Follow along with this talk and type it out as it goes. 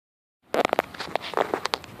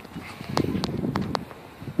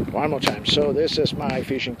One more time. So this is my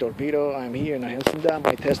fishing torpedo. I'm here in Amsterdam.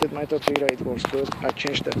 I tested my torpedo. It works good. I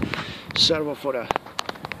changed the servo for a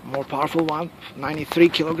more powerful one, 93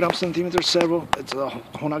 kilogram centimeter servo. It's a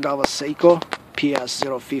Honagawa Seiko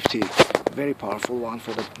PS050. Very powerful one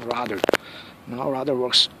for the rudder. Now rudder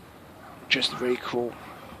works just very cool.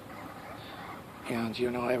 And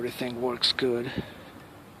you know, everything works good.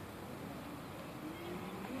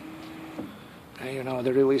 And you know,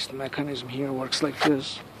 the release mechanism here works like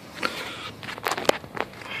this.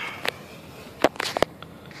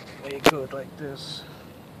 Very good, like this.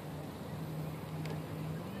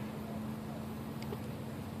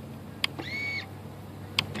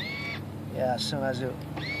 Yeah, as soon as you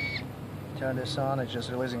turn this on, it's just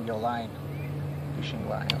releasing your line, fishing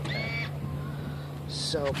line. Okay.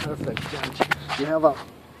 So perfect. And you have a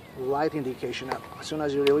light indication. As soon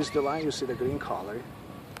as you release the line, you see the green color.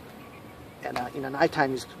 And in the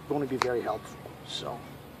nighttime, it's going to be very helpful. So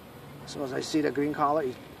as soon as I see the green color,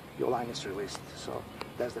 your line is released. So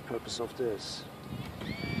that's the purpose of this.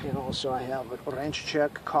 And also I have a wrench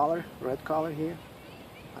check collar, red collar here.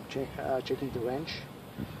 I'm checking the wrench.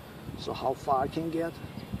 So how far I can get.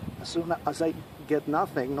 As soon as I get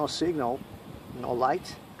nothing, no signal, no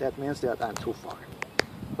light, that means that I'm too far.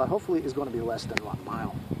 But hopefully it's going to be less than 1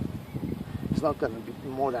 mile. It's not going to be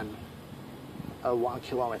more than 1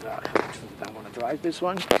 kilometer. I'm going to drive this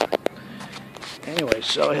one. Anyway,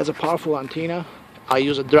 so it has a powerful antenna. I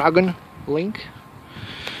use a Dragonlink.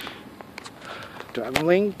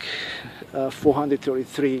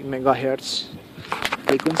 433 megahertz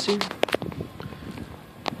frequency.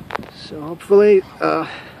 So hopefully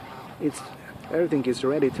everything is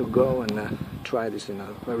ready to go and try this in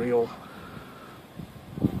a real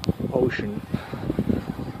ocean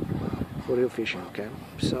for real fishing. Okay,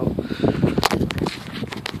 so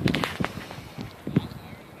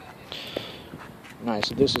nice.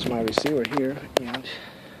 This is my receiver here, and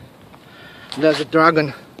there's a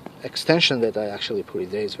Dragon extension that I actually put in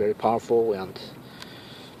there. It's very powerful and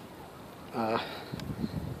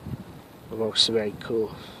works very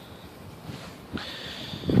cool.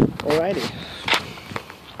 Alrighty.